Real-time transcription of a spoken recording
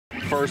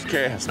first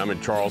cast. I'm in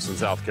Charleston,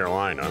 South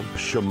Carolina.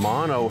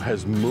 Shimano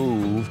has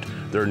moved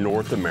their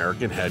North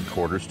American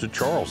headquarters to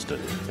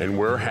Charleston, and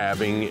we're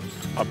having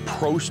a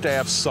pro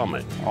staff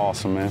summit.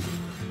 Awesome, man.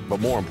 But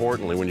more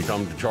importantly, when you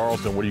come to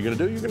Charleston, what are you gonna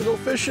do? You're gonna go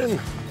fishing.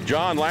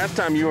 John, last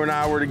time you and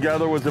I were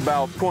together was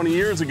about 20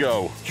 years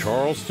ago.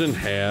 Charleston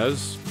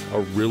has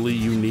a really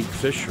unique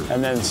fishery.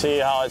 And then see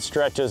how it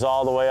stretches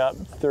all the way up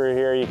through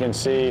here. You can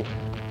see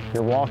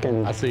you're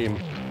walking. I see him.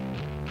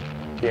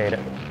 He ate it.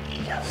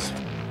 Yes.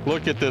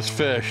 Look at this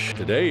fish.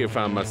 Today I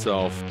found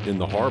myself in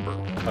the harbor.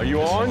 Are you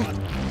on?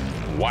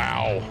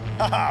 Wow.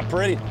 Haha,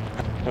 pretty.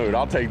 Dude,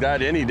 I'll take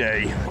that any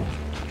day.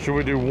 Should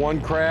we do one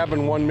crab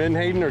and one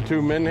menhaden or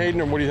two menhaden,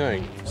 or what do you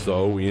think?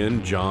 So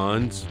in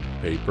John's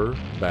paper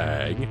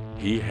bag,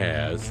 he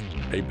has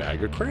a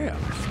bag of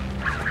crabs.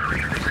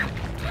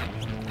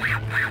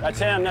 That's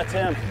him, that's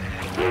him.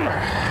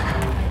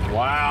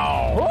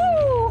 Wow.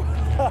 Woo!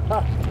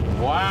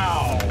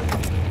 Wow.